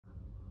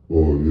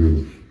Oh,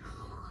 yeah.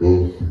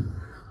 Oh,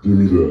 give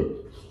me that.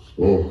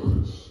 Oh,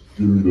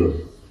 give me that.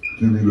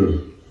 Give me that.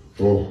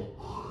 Oh,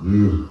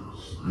 yeah,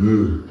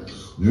 yeah,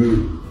 yeah.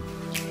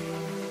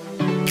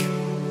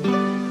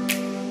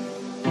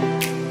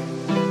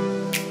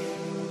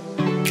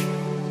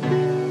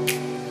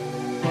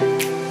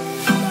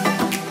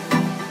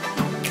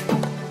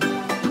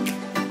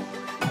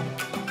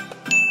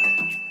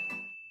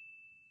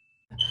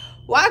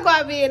 Why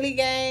go Billy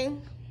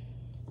gang?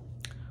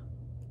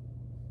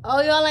 Oh,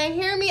 y'all ain't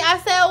hear me? I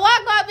said, why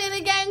go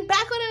Billy gang?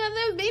 Back with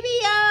another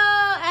video.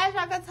 As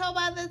y'all can tell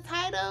by the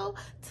title,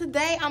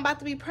 today I'm about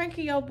to be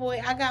pranking your boy.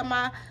 I got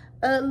my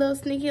little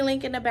sneaky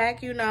link in the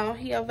back. You know,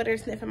 he over there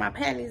sniffing my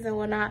panties and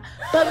whatnot.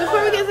 But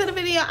before we get to the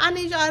video, I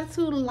need y'all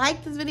to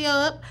like this video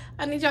up.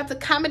 I need y'all to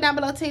comment down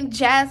below Team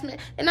Jasmine.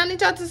 And I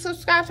need y'all to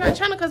subscribe to our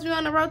channel because we're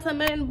on the road to 1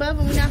 million above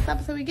and we're not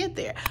stopping until we get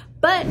there.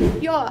 But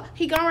y'all,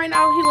 he gone right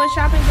now. He went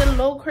shopping, get a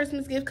little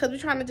Christmas gift because we're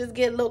trying to just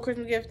get a little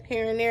Christmas gift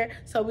here and there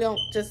so we don't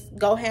just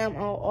go ham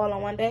all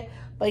on one day.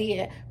 But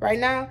yeah, right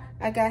now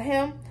I got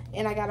him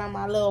and I got on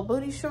my little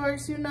booty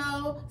shorts, you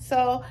know.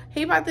 So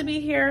he about to be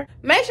here.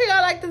 Make sure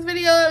y'all like this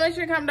video. Make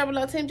sure you comment down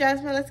below Team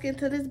Jasmine. Let's get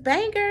into this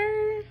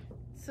banger.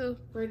 So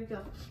where to go?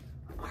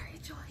 All right,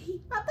 y'all.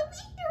 He about to be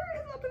here.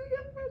 It's about to be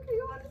here. Okay,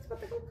 y'all. It's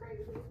about to go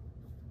crazy.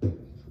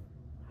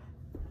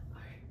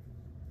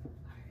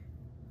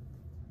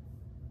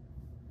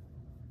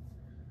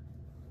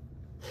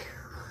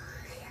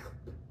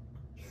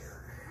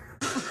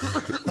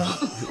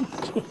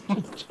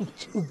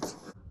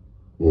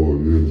 Oh,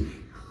 yeah.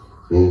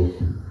 Oh,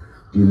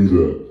 give me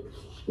that.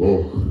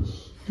 Oh,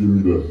 give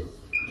me that.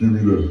 Give me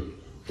that.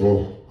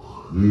 Oh,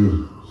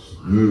 yeah,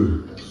 yeah,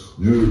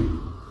 yeah.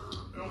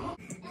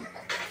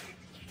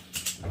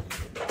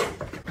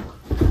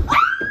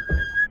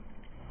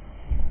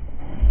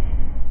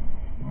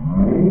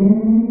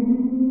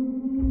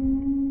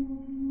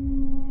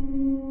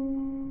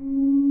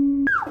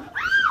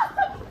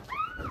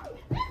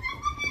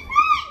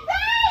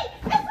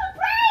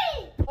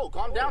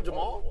 Calm down,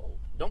 Jamal.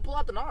 Don't pull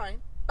out the 9.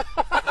 What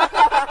the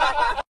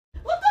fuck?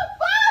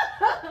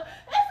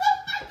 It's a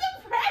fucking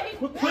prank.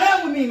 Quit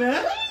playing with me, man.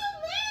 What do you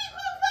mean?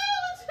 Quit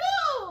playing with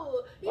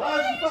you? Why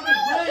is you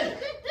fucking playing?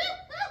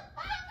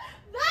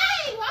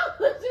 Dang, why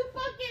would you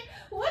fucking?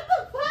 What the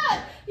fuck? Why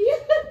is you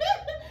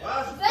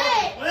Dang,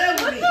 fucking playing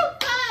with what me? the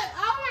fuck?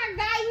 Oh my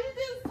god, you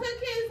just took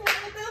his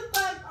hand. The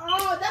fuck?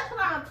 Oh, that's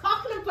what I'm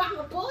talking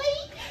about, boy.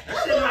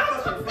 That's shit what not I'm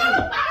fucking talking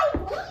funny. about,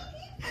 boy.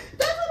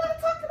 That's what I'm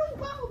talking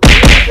about.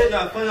 Shit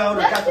not funny. I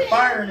would've got the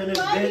fire in this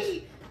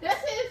bitch. That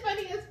shit is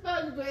funny as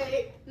fuck,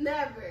 but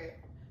never.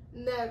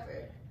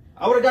 Never.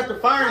 I would've got the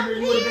fire in here.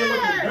 Come You would've been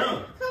looking here.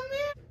 dumb. Come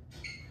here.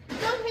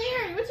 Come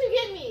here. What you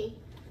get me?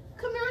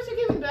 Come here. What you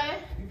get me, babe?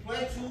 You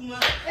play too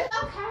much. It's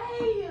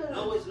okay.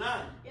 No, it's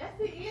not. Yes,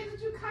 it is.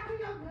 What you cocking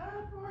your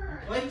gun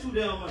for? Play too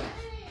damn much. Dang.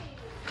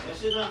 That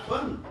shit not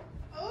funny.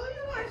 Oh,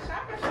 you want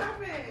shopping.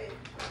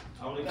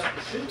 I would've got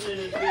the shooting in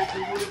this bitch.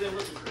 You would've been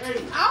looking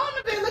crazy. I wouldn't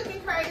have been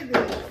looking crazy.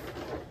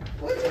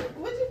 What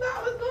you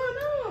thought was going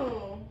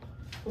on?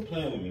 Quit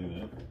playing with me,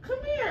 man. Come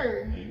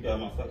here. You got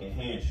my fucking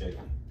hand shaking.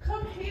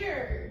 Come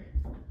here.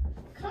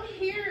 Come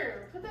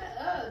here. Put that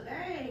up.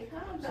 Dang.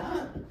 Calm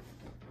down.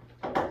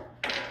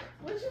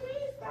 What you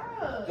mean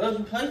stop? Cause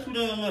you play too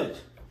damn much.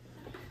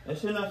 That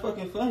shit not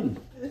fucking funny.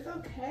 It's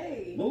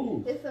okay.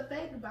 Move. It's a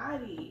fake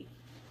body.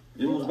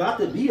 It was about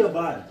to be a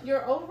body.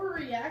 You're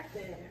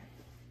overreacting.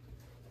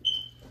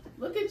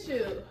 Look at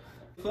you.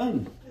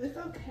 Funny. It's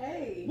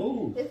okay.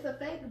 Move. It's a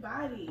fake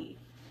body.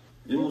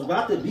 It was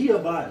about to be a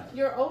body.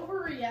 You're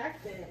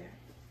overreacting.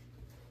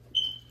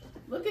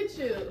 Look at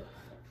you.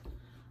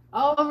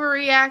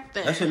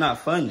 Overreacting. That shit not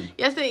funny.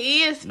 Yes, it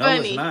is No,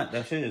 funny. it's not.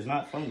 That shit is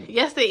not funny.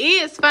 Yes, it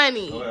is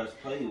funny. Go ahead,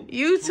 play with me.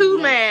 You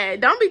too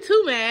mad. Don't be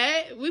too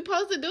mad. We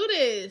supposed to do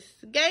this.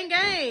 Gang,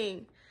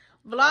 gang.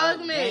 Vlog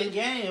me. Gang,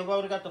 gang. If I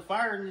would have got the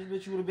fire in this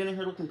bitch, you would have been in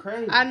here looking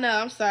crazy. I know.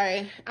 I'm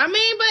sorry. I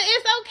mean, but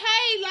it's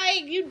okay.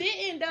 Like, you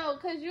didn't, though,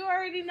 because you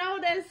already know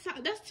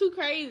that's too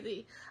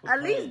crazy. Stop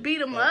At least playing.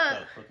 beat him Stop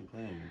up. fucking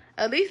playing with me.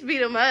 At least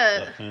beat him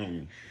up. Stop playing with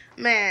me.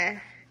 Man,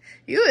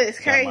 you is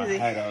Got my crazy.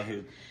 hat out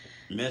here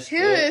messed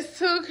You up. is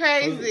too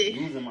crazy.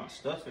 Losing my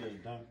stuff in this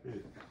dumb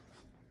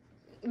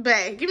shit.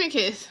 Babe, give me a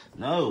kiss.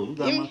 No, you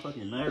got Give my me-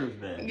 fucking nerves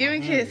back. Give me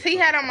a kiss. He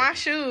had on my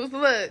shoes.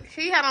 Look,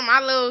 he had on my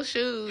little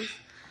shoes.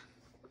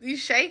 You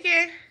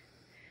shaking?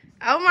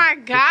 Oh my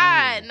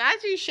God,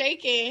 not you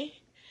shaking.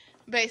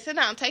 Babe, sit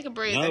down. Take a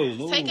breather. No,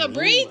 move, Take a move.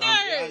 breather.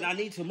 I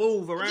need to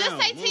move around.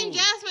 Just say move. Team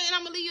Jasmine and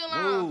I'm going to leave you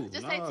alone. Move.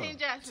 Just Nah. say Team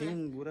Jasmine.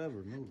 Team whatever,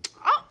 move.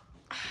 Oh.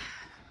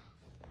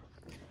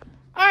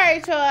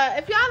 Alright, y'all.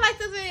 If y'all like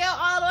this video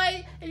all the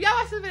way, if y'all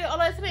watch this video all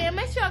the way to the end,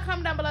 make sure y'all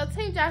comment down below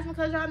Team Jasmine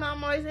because y'all know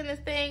I'm always in this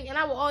thing and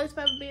I will always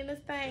forever be in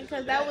this thing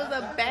because that was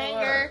a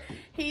banger.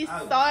 He's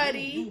Saudi.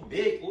 You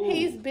big. Ooh.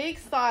 He's big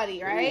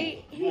Saudi,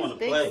 right? You He's wanna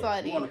big play.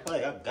 Saudi. You want to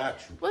play? I got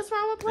you. What's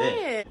wrong with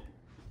playing?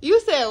 You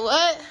said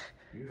what?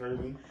 You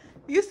heard me?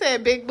 You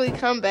said Big Bleak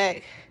come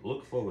back.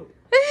 Look forward.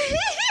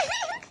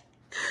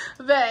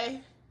 Bae,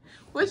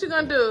 what you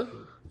gonna do?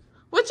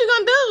 What you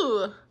gonna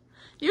do?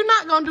 You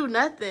not gonna do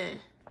nothing.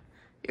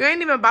 You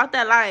ain't even about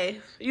that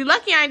life. You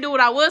lucky I ain't do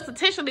what I was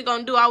potentially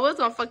gonna do. I was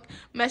gonna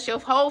mess your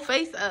whole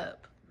face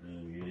up.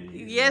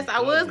 Yes, I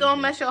was gonna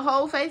mess your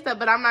whole face up,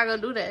 but I'm not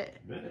gonna do that.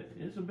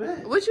 It's a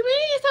bet. What you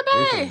mean it's a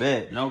bet? It's a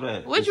bet. Know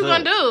that. What you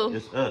gonna do?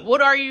 It's up.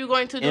 What are you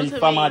going to do to me? And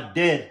for my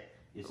dead,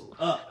 it's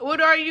up. What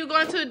are you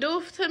going to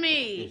do to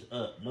me? It's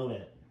up. Know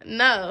that.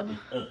 No.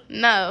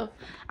 No.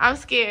 I'm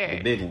scared.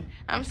 The big one.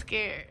 I'm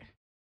scared.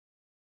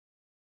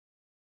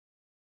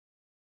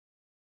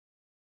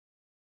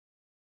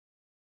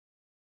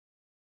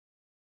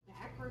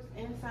 Backwards,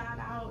 inside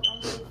out.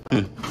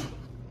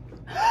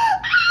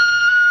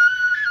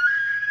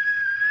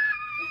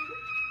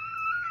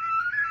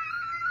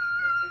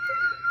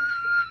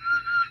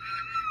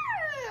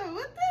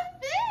 What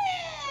the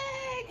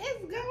heck is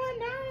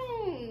going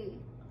on?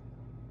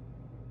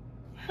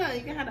 Huh,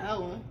 you can have the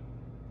old one.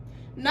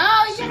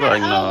 No, you can have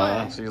the old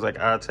one. She's like,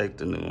 I'll take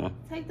the new one.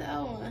 Take the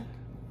old one.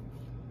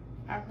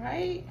 All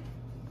right.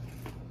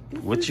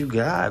 What you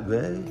got,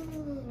 babe?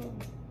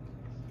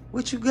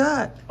 What you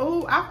got?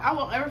 Oh, I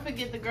won't ever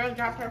forget the girl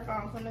dropped her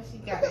phone so much she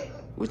got it.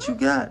 What you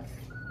got?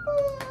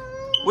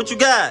 What you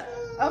got?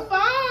 A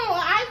phone,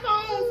 an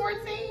iPhone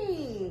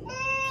 14.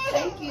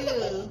 Thank you.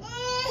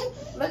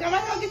 Look, I'm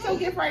not gonna get your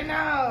gift right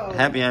now.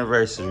 Happy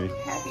anniversary.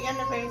 Happy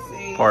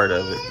anniversary. Part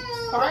of it.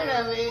 Part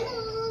of it.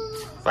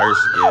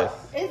 First gift.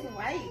 It's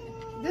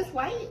white. This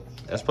white?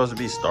 That's supposed to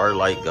be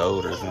Starlight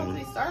Gold or It's supposed to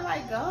something. be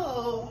Starlight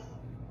Gold.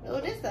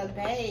 Oh, this a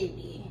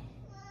baby.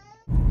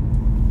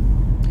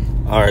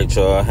 Alright,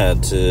 y'all, I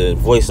had to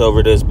voice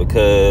over this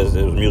because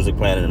there was music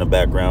playing in the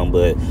background,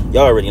 but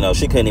y'all already know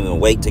she couldn't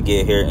even wait to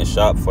get here and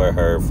shop for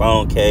her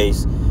phone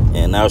case,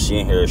 and now she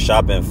in here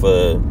shopping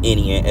for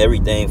any and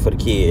everything for the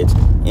kids.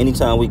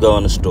 Anytime we go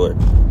in the store,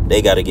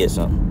 they gotta get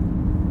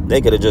something.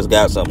 They could have just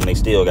got something, they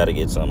still gotta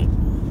get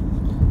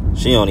something.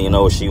 She don't even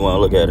know what she want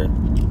to look at her.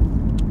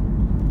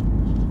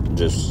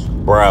 Just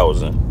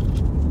browsing.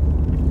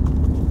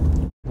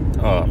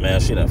 Oh man,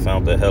 she done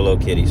found the Hello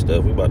Kitty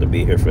stuff. We about to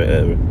be here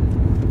forever.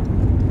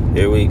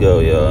 Here we go,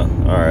 y'all.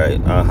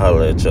 Alright, I'll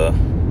holler at y'all.